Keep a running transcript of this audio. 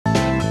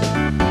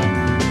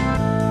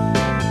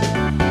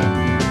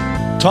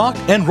Talk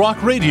and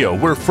rock radio,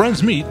 where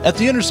friends meet at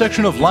the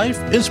intersection of life,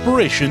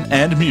 inspiration,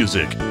 and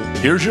music.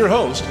 Here's your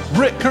host,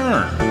 Rick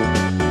Kern.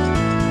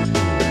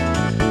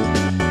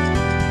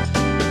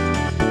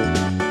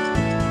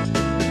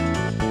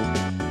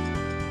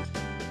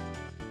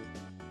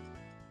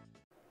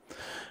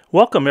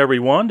 Welcome,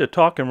 everyone, to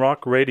Talk and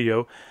Rock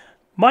Radio.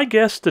 My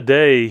guest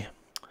today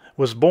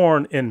was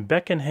born in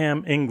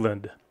Beckenham,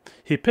 England.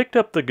 He picked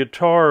up the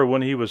guitar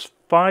when he was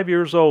 5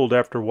 years old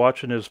after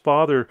watching his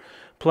father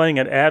playing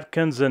an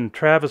Atkins and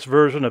Travis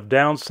version of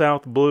Down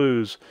South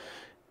Blues.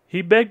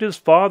 He begged his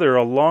father,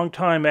 a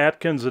longtime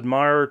Atkins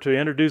admirer, to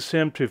introduce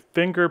him to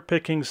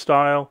finger-picking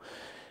style,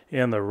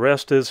 and the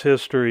rest is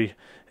history.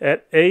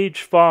 At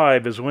age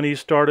 5 is when he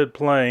started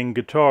playing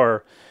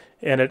guitar,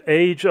 and at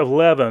age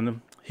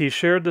 11, he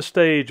shared the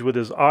stage with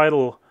his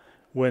idol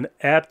when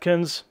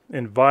Atkins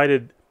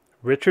invited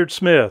Richard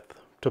Smith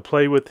to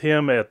play with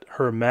him at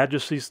Her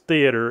Majesty's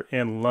Theatre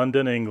in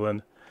London,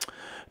 England.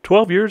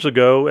 12 years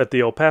ago, at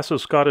the El Paso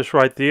Scottish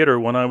Rite Theatre,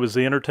 when I was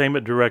the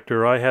entertainment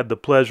director, I had the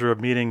pleasure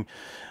of meeting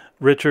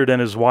Richard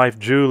and his wife,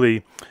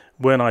 Julie,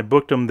 when I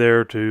booked them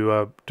there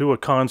to do a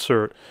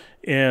concert.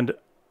 And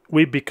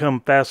we've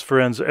become fast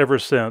friends ever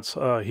since.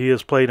 He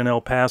has played in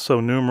El Paso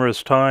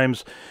numerous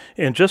times.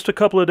 And just a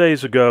couple of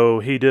days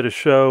ago, he did a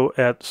show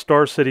at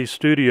Star City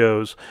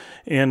Studios.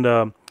 And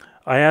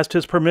I asked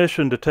his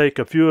permission to take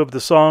a few of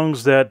the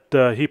songs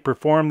that he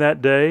performed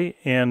that day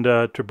and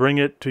to bring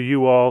it to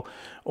you all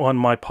on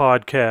my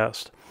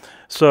podcast.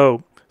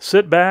 So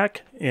sit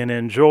back and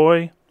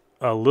enjoy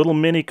a little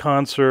mini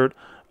concert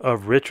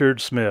of Richard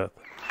Smith.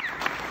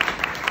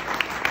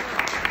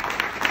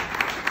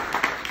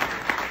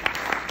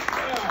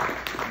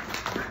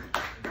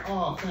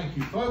 Oh, thank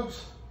you,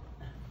 folks.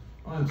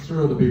 I'm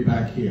thrilled to be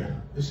back here.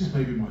 This is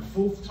maybe my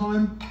fourth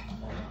time.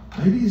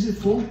 Maybe, is it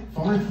 4,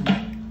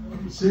 5,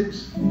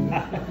 6?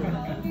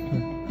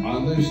 I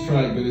lose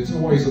track, but it's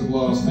always a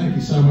blast. Thank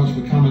you so much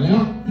for coming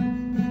out.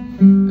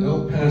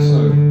 El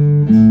Paso.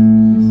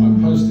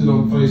 I posted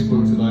on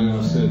Facebook today and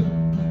I said,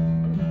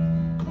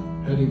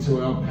 heading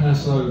to El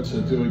Paso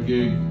to do a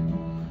gig.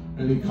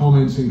 Any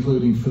comments,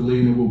 including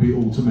Felina, will be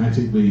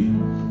automatically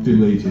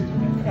deleted.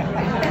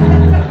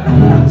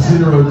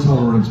 Zero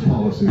tolerance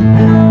policy.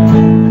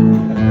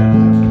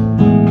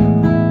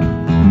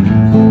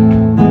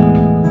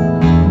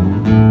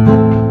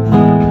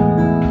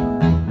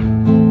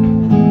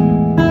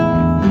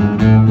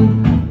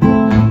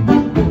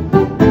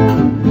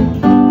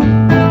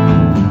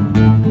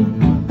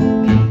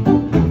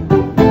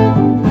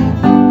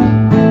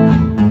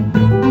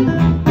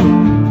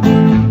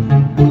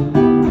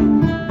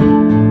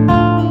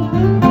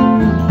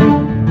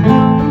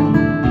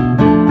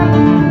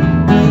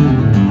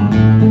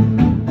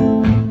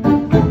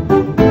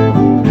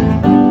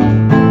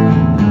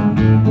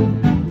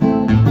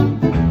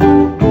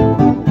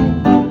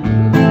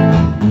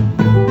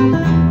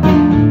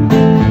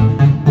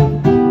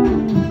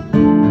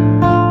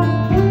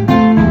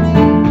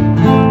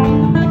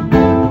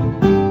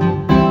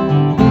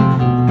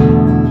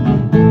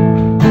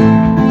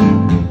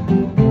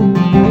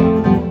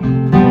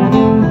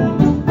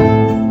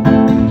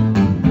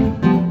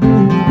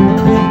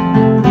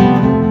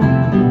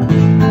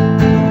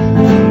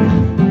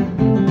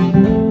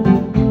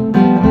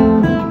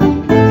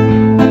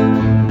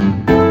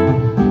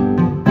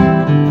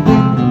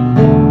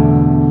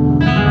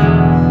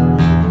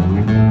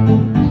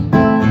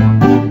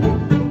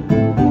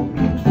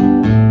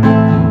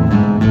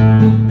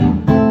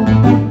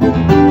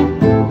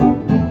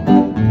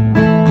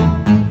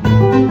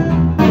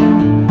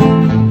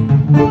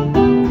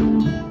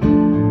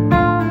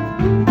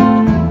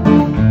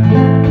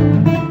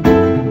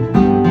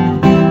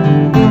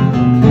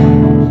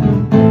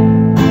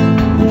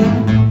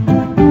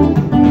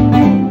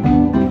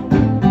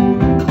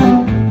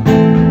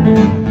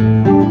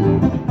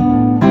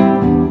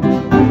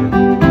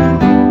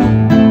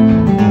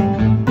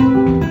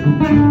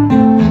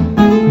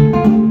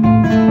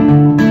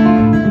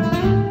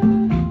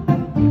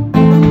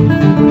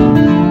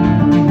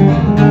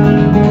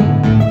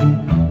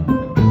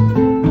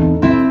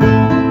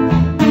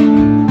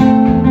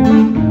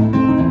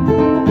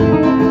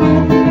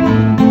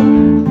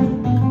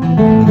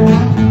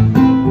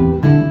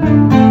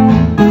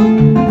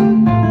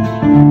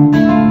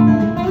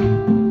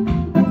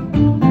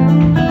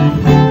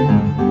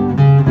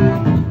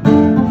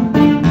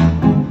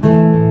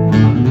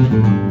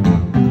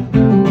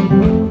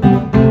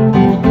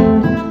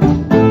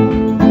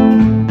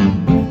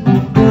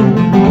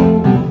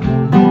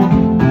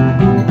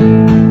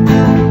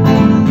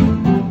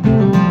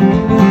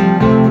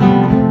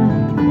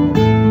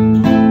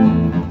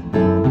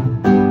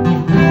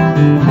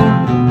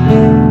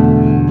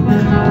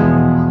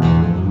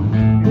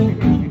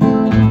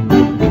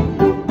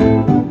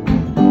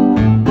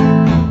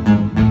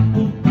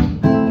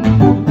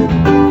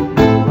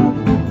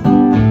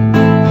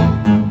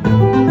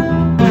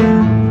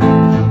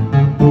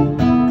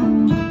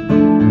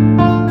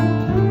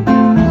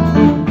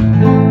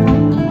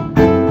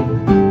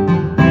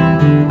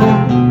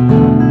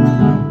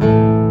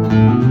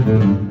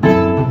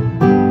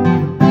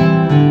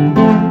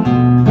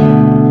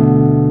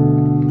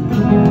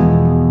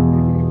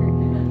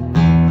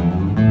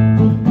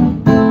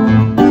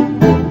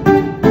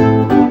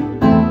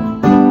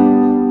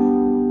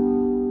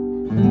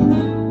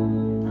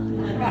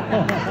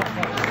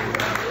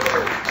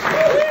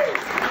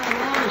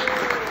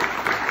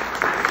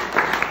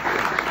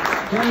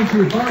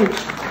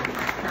 folks.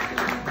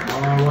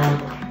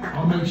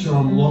 I'll make sure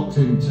I'm locked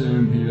in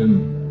tune here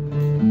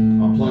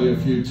and I'll play a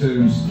few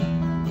tunes.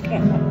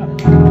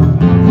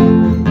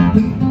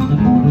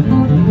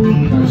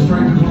 Go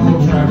straight to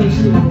Lord Travis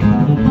here.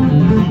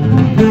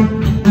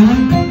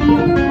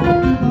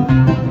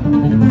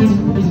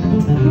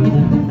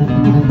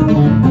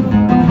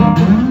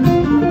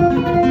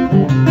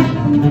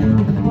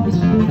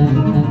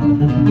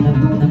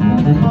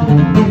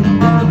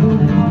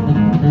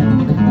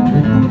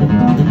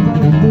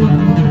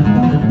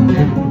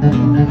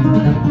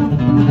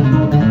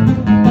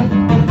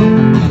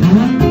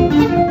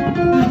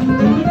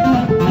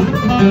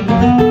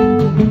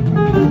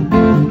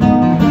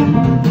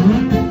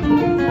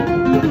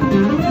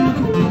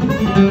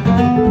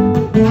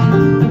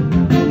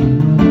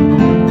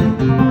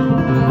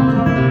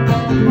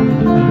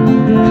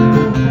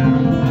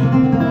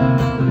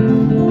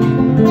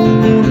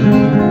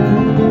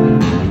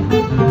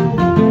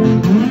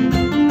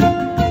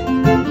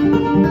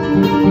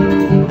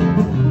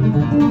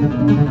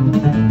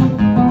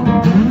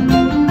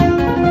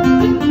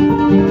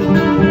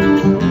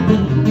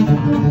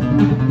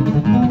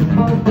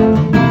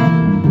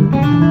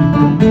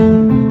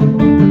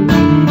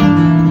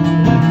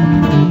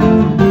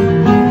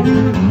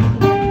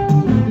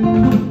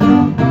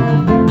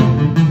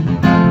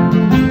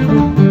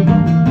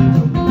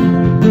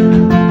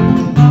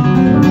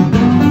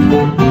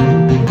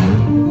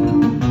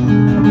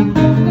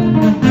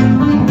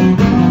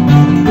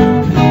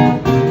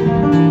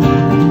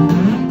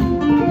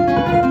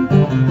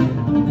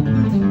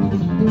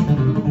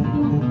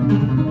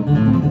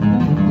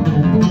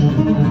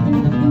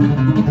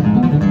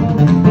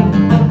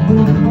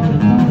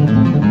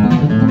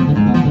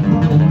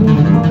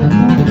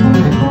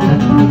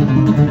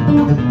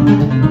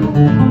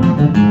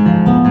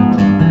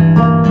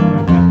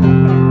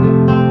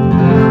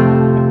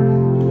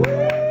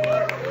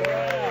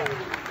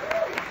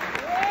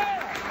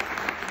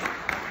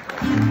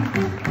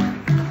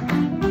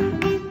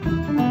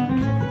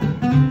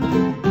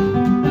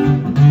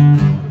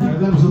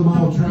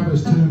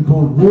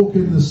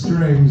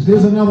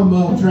 Here's another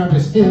Merle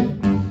Travis hit,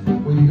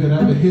 where you could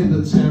have a hit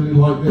that sounded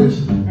like this.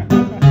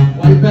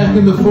 Way back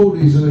in the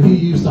 40s, and he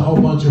used a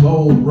whole bunch of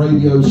old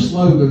radio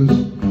slogans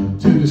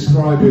to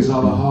describe his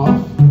other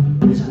half,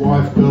 his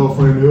wife,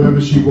 girlfriend,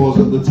 whoever she was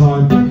at the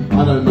time.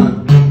 I don't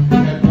know,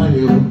 he had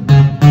plenty of them.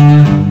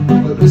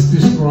 But this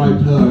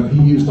described her, and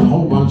he used a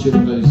whole bunch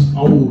of these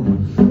old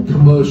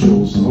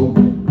commercial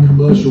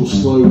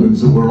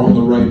slogans that were on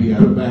the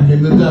radio back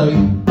in the day.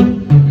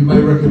 You may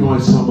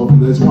recognise some of them.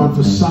 There's one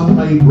for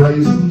Sun-Made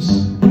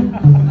Raisins,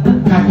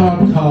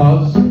 Packard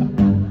Cars,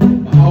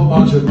 a whole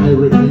bunch of Hey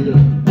Repeater.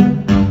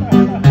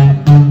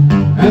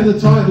 And the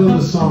title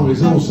of the song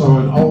is also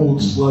an old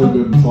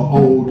slogan for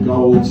Old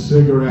Gold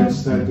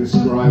cigarettes that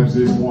describes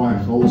his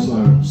wife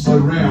also. So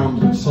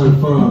round, so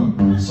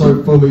firm,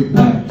 so fully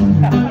packed.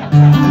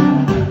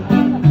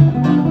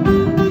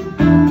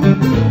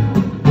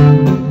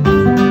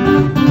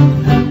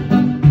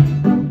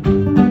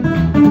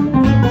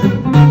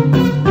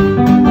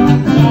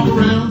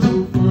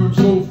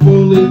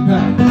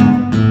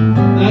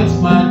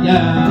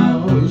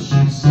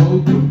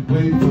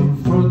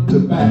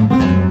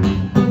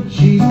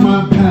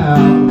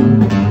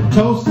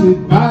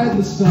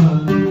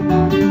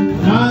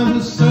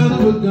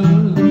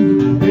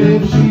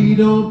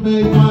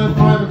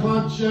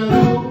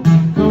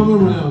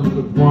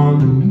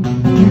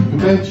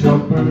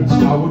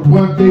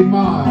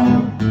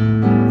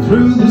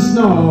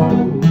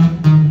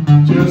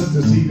 Just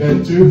to see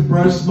that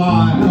toothbrush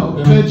smile,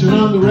 they mention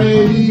on the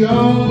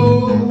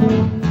radio.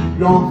 You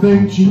don't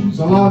think she's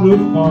a lot of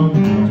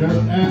fun?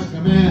 Just ask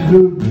a man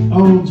who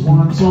owns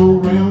one. So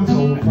round,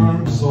 so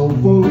firm, so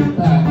fully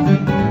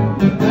packed.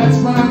 That's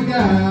my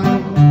gal.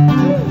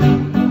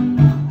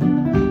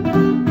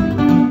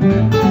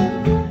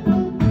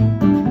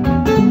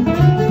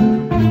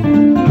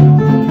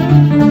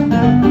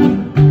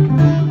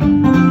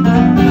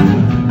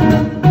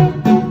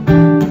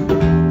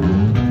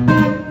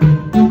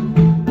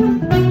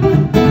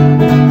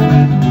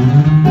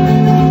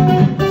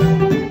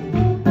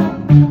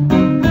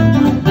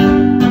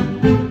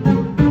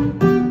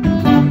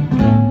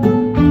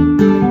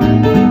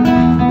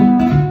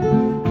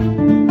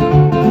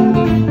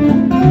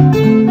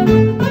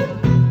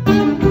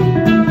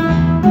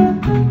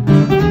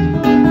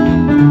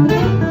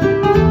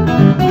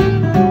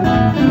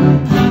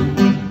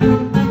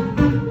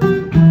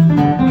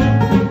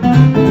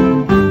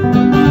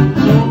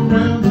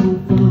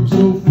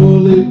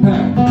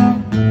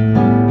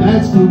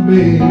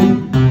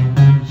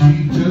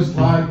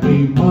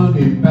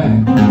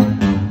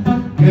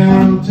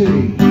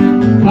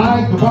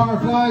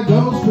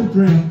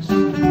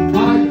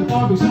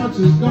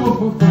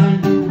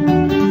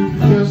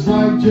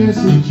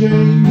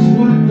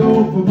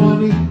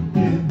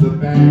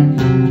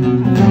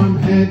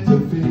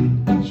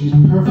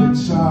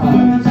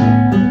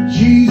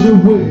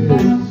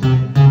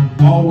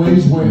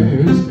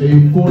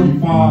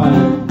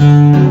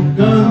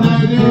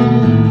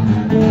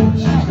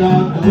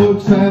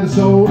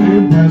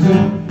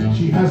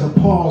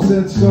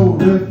 said so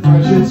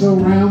refreshing, so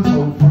round,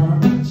 so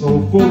firm,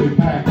 so fully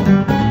packed.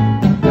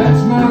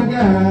 That's my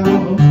gal.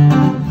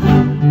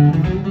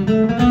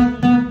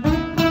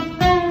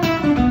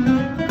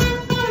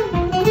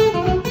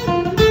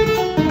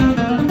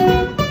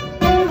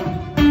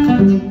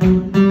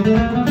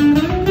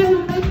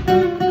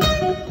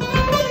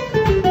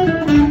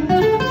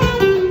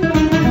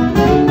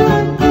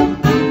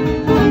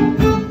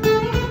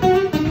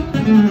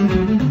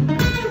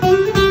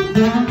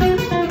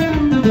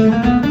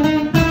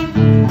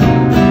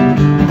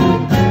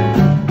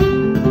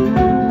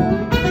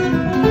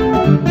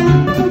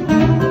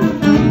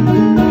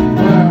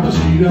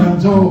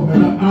 Told me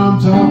that I'm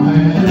top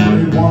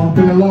hand. It won't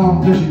be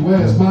long till she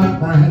wears my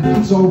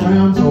brand. So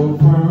round, so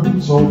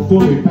firm, so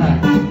fully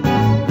packed.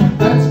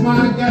 That's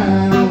my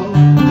gal.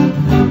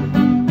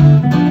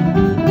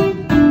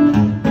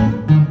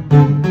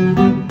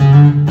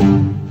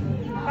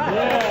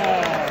 Yeah.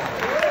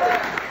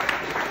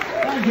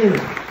 Thank you.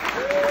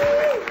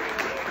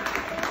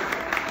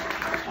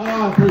 Oh,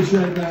 I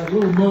appreciate that. A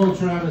little more,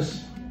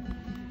 Travis.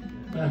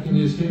 Back in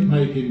his hit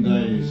making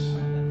days.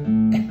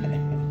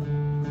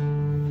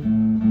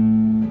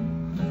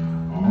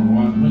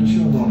 Make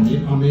sure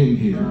I'm in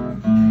here.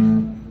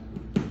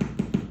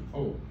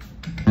 Oh,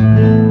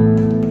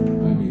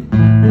 maybe.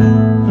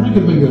 Can I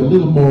get maybe a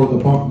little more of the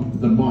bottom of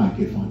the mic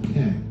if I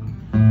can?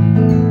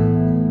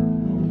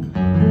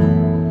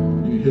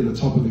 Oh. You can hear the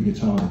top of the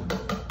guitar.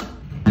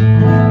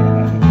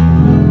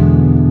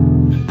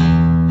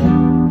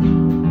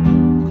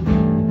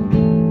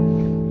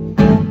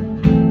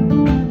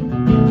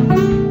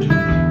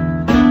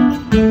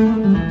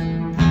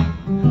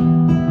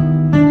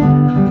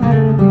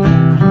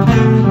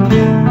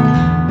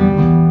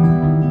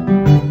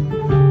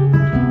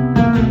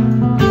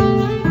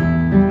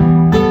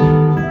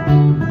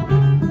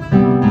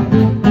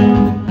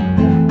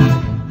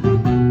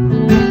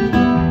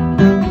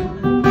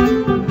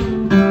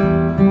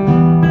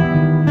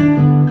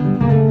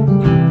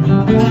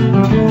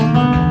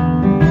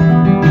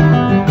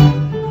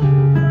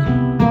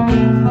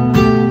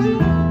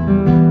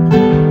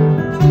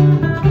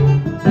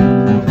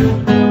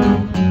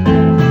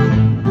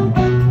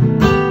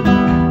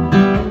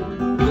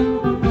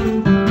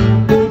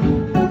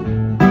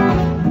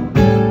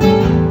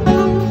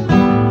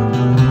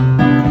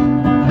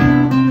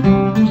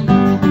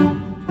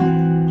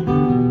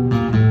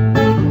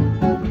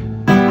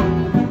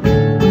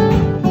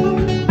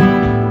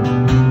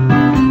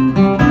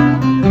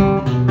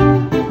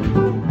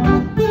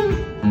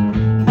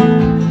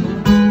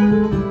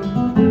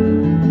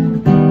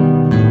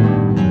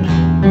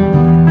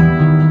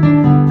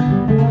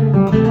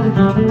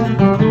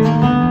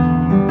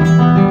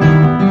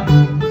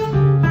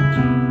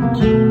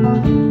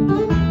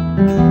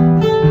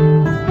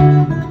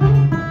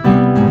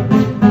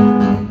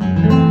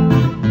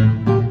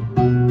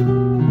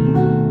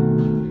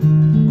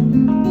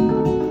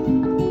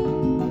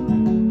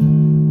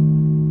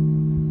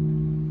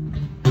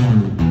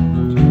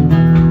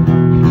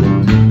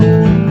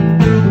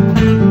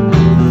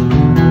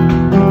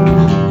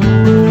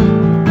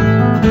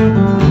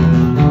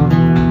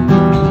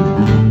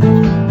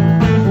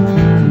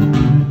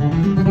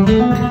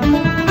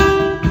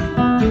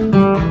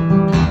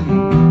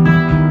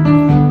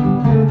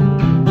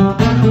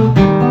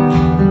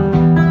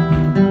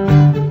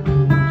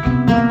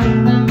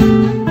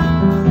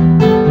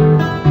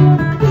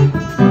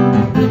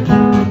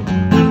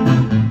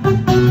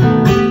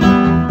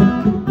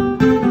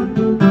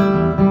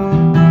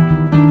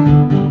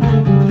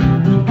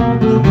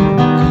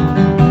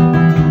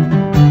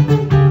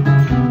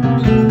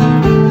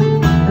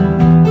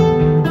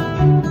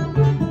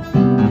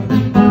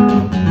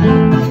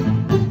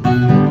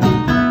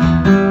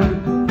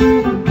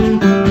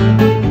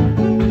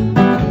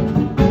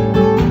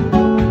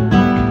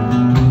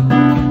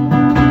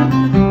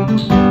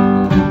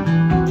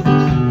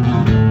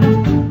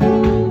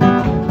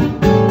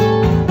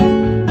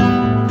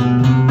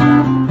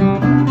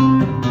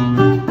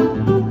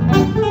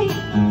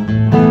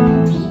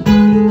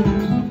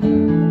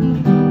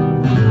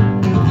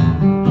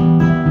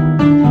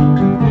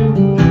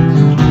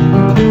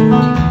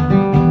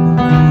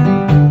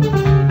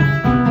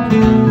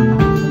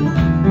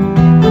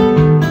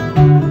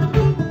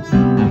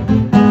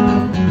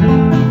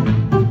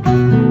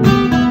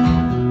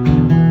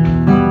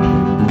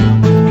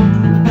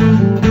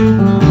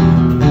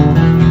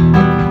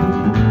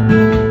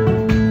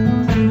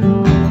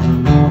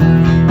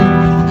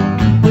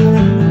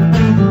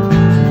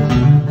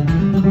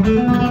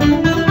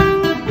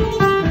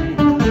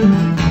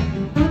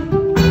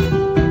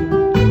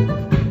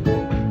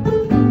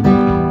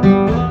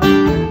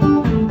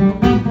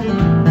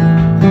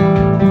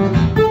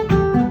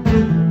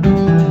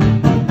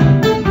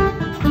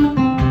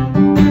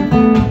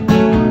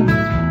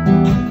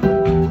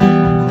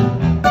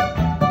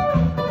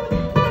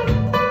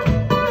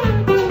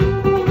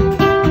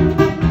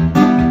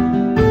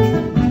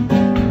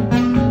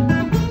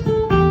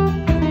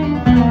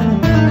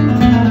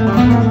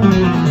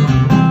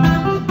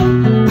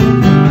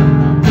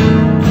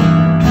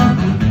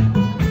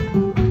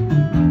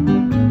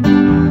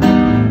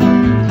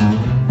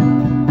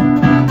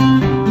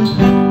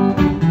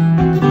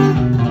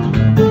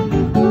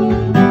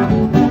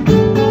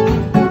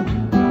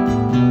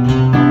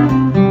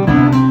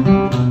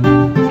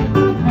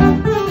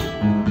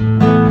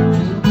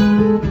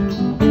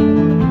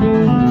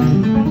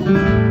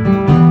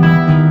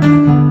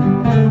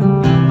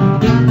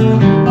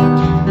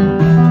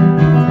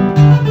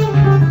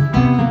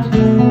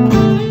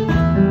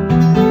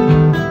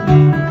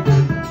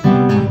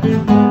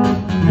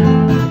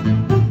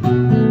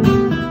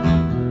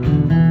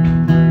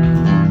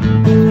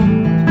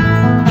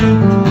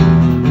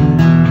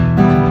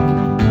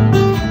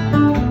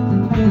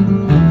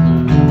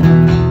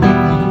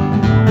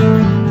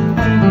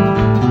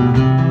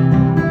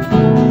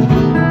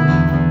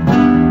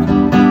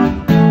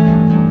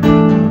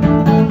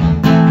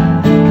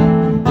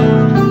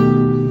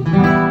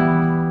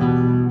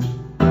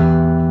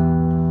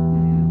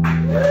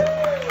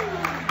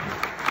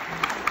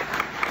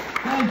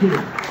 Thank you.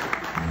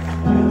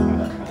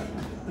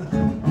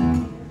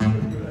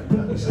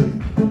 Let's see.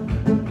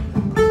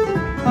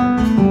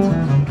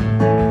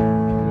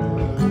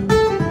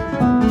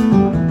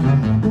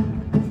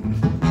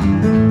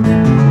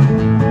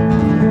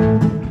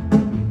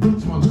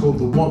 This one's called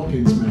The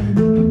Watkins Man.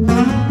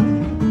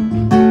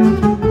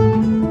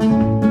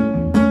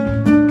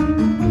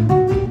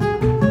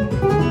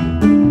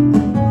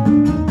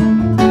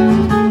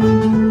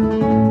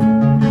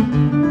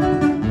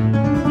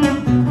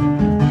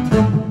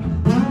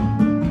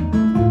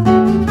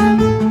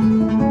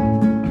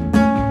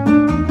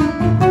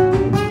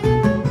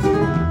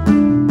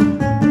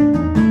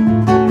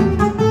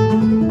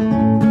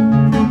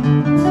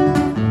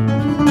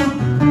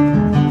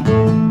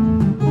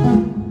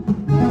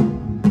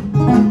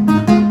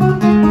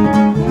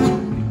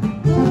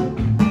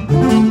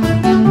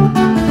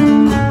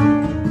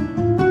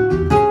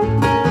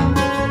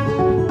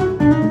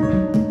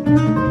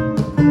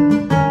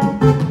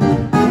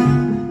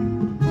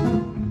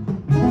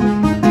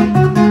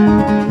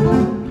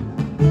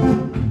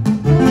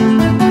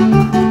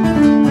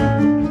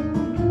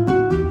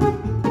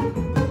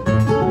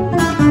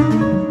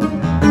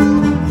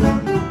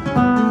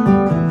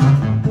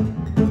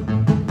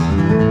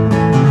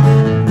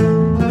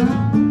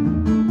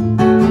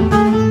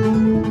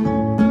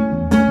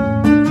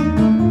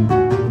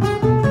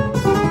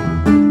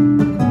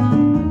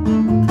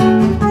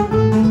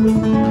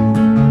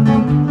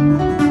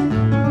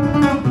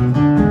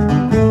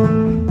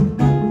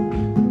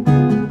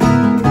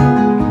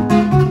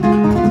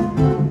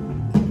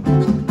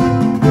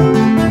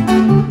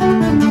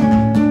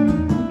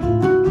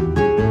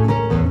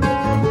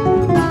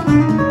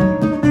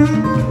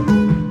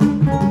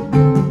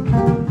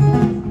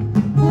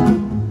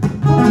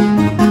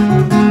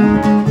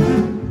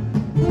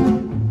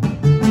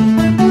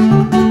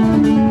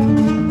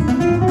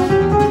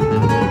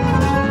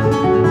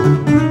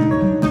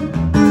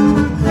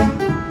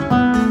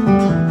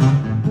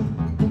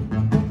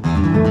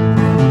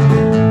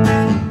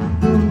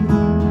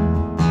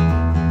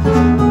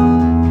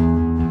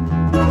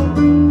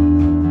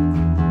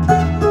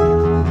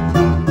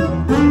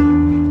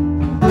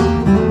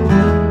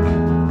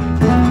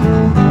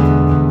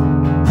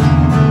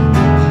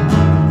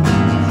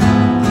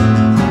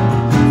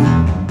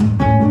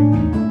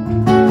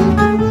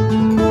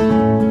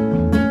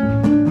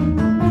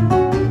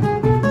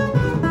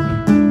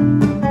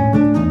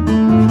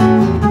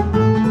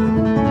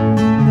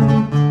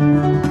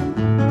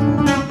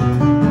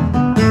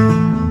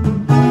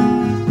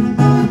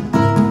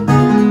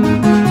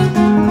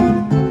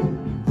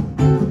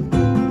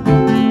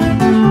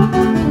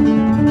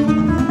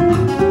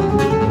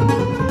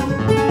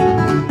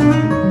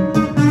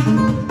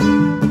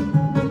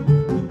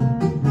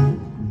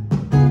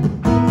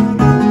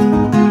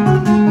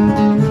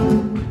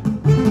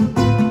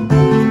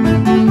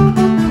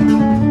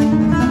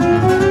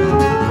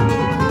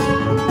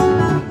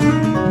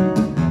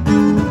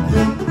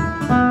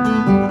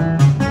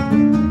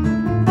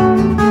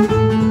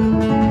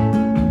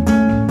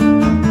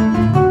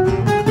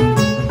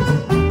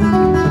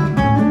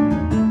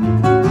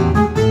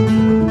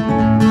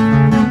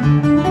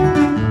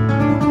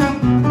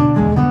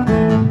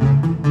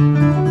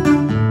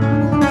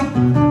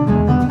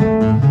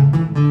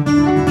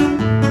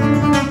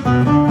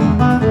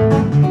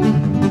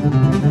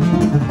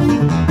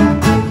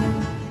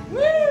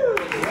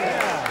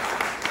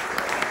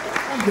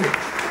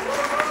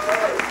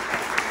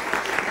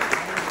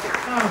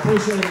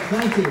 appreciate it.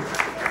 Thank you.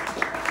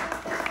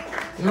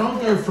 And I'll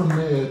go from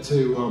there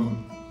to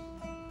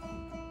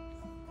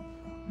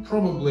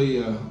probably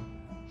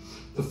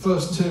the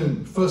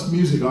first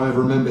music I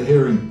ever remember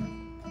hearing.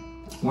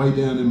 Way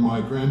down in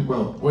my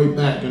way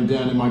back and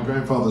down in my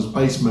grandfather's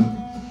basement.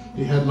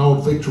 He had an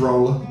old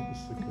Victrola.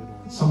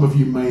 Some of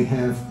you may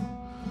have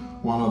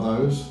one of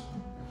those.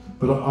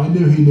 But I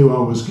knew he knew I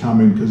was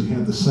coming because he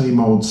had the same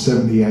old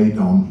 78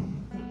 on.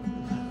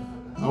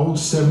 Old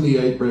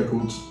 78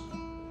 records,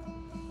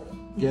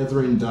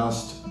 gathering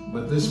dust,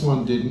 but this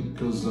one didn't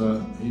because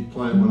he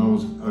played when I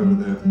was over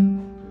there.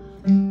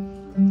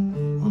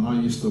 And I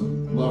used to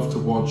love to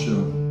watch the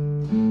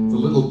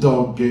little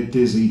dog get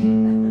dizzy.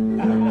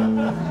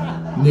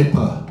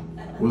 Nipper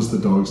was the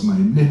dog's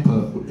name.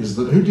 Nipper is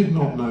the, who did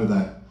not know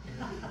that?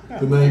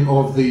 The name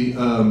of the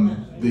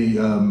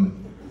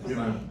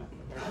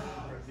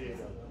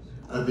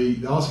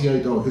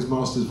RCA dog, his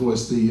master's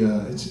voice,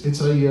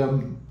 it's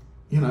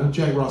a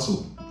Jack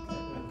Russell.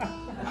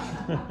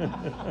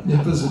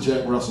 Nipper's a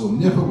Jack Russell.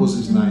 Nipper was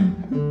his name.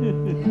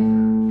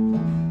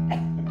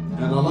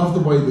 And I love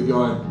the way the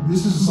guy,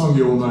 this is a song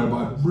you all know, but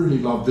I really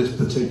love this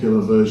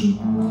particular version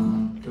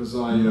because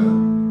I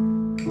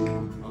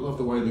love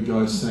the way the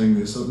guy sang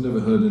this. I've never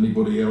heard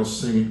anybody else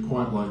sing it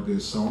quite like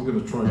this, so I'm going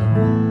to try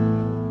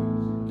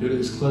to get it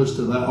as close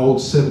to that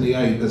old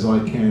 78 as I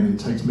can. It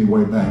takes me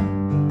way back.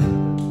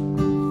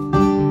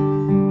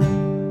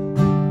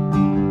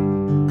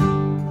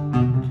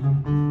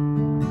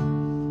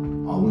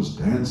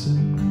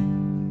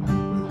 Dancing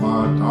with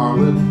my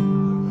darling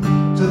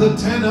to the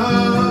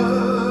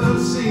tenor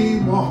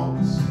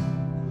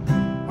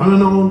and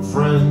an old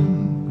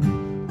friend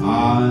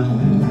I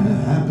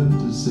happened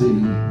to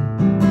see.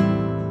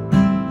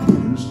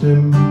 Used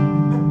him,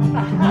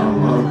 my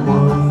loved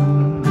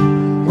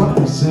one. What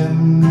was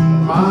in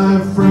my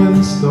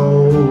friend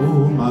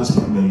stole must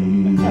be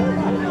me.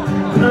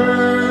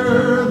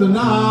 The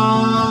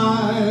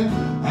night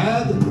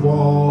at the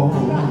wall,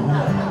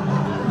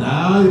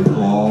 now it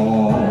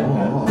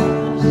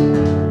was.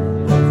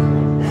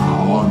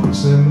 On the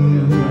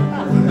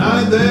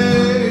night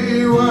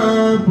they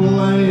were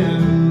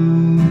playing.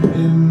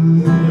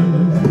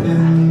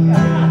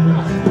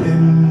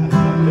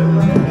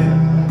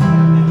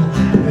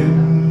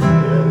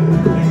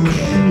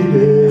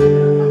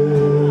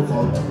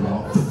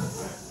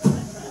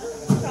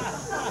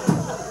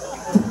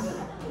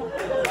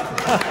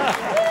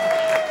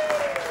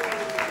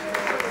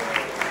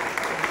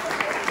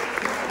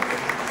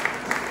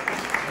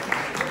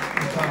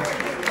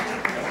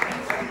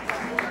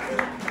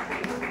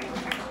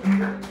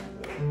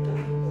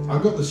 I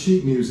got the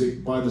sheet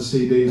music by the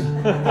CDs.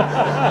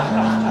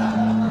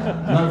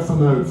 Note for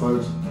note,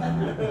 folks.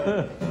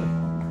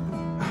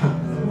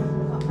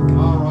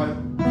 All right.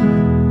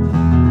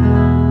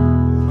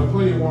 I'll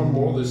play you one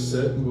more this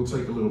set and we'll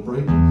take a little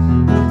break.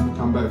 We'll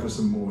come back for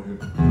some more here.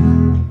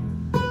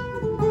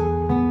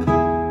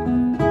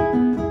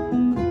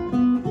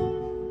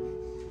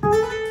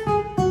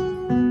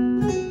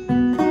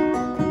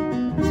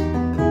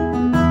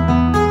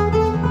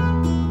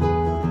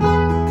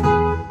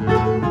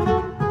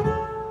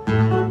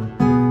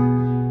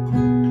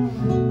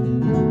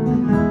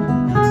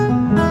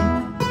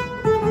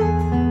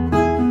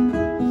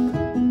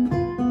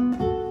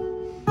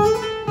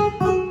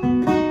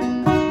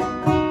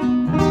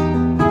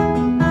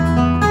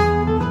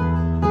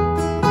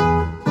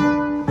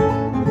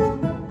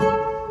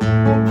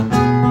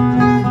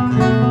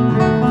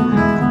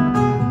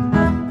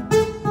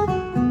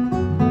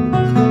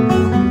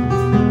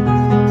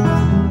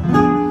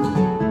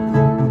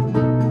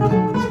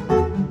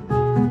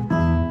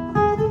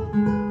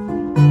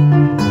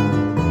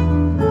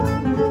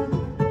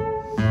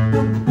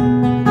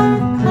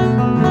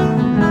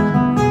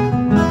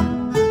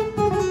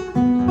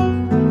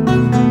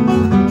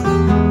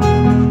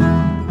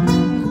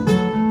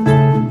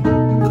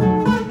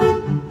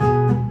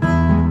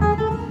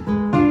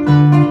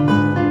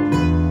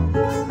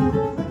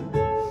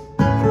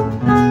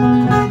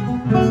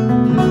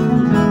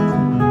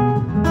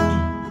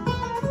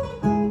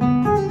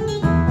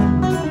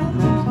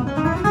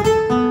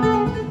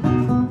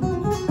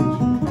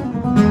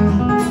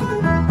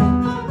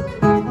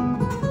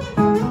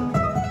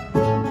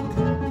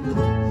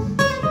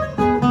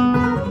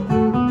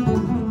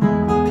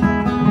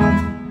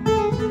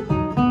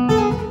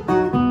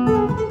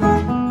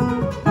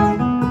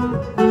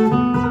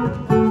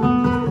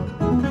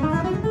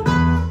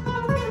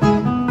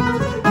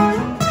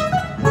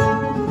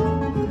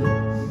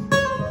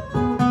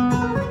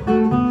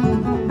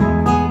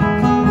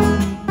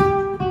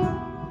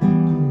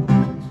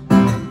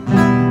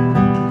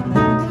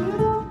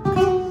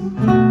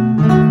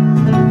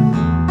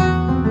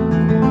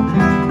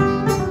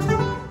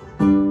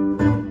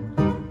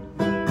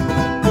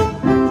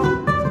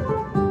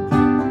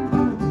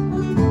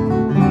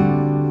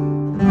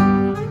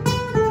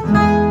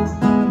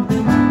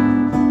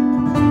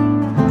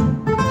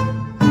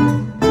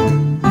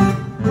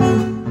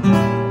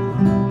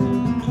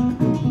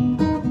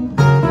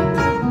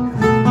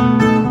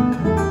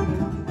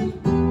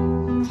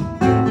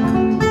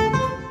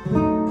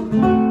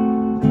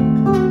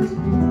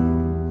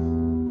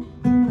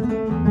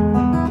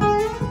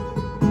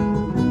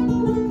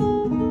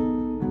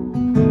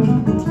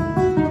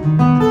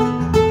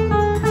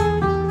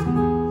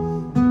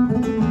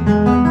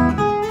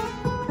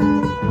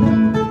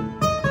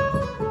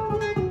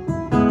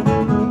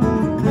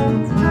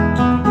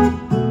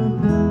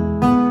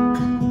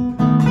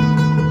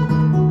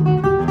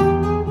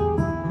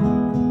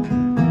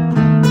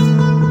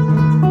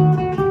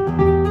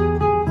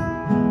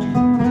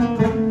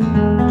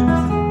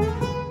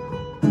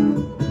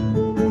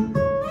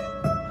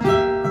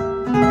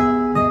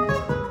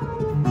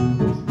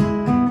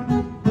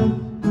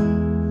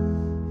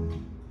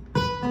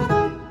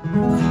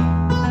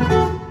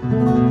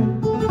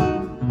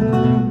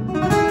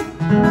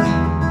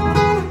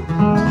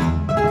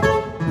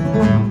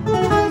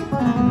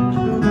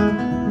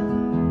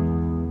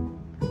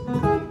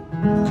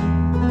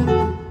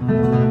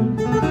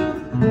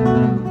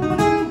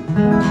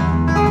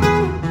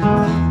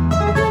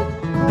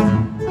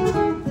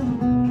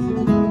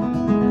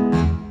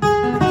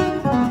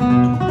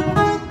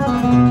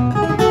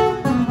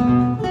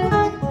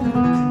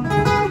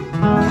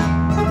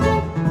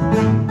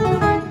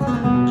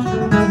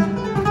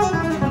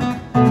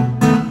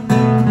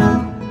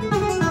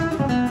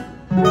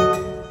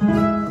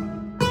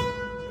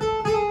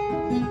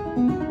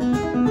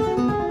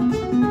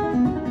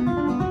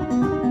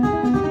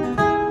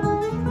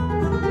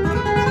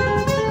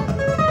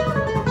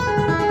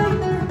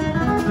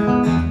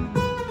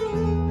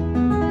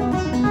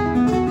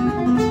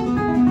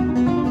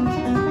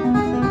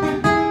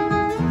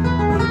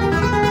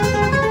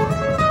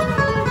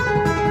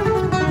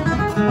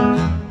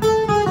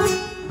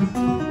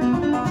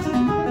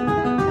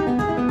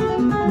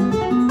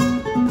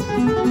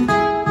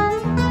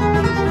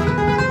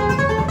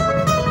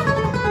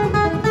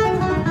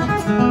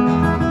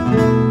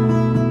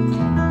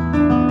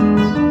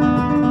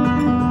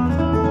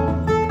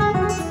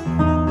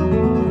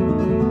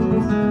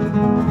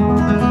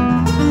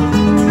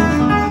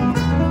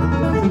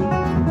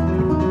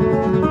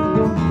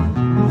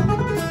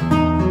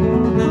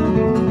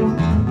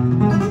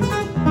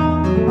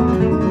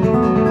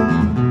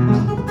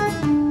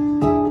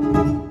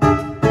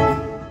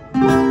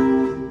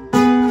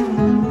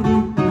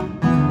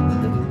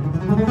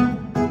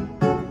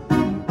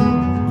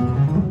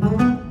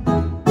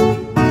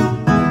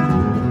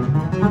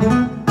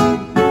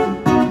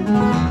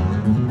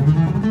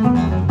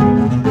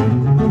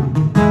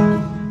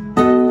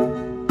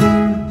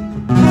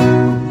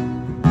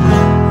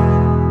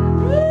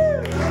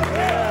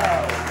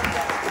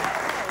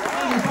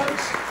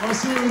 I'll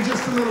see you in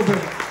just a little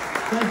bit.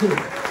 Thank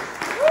you.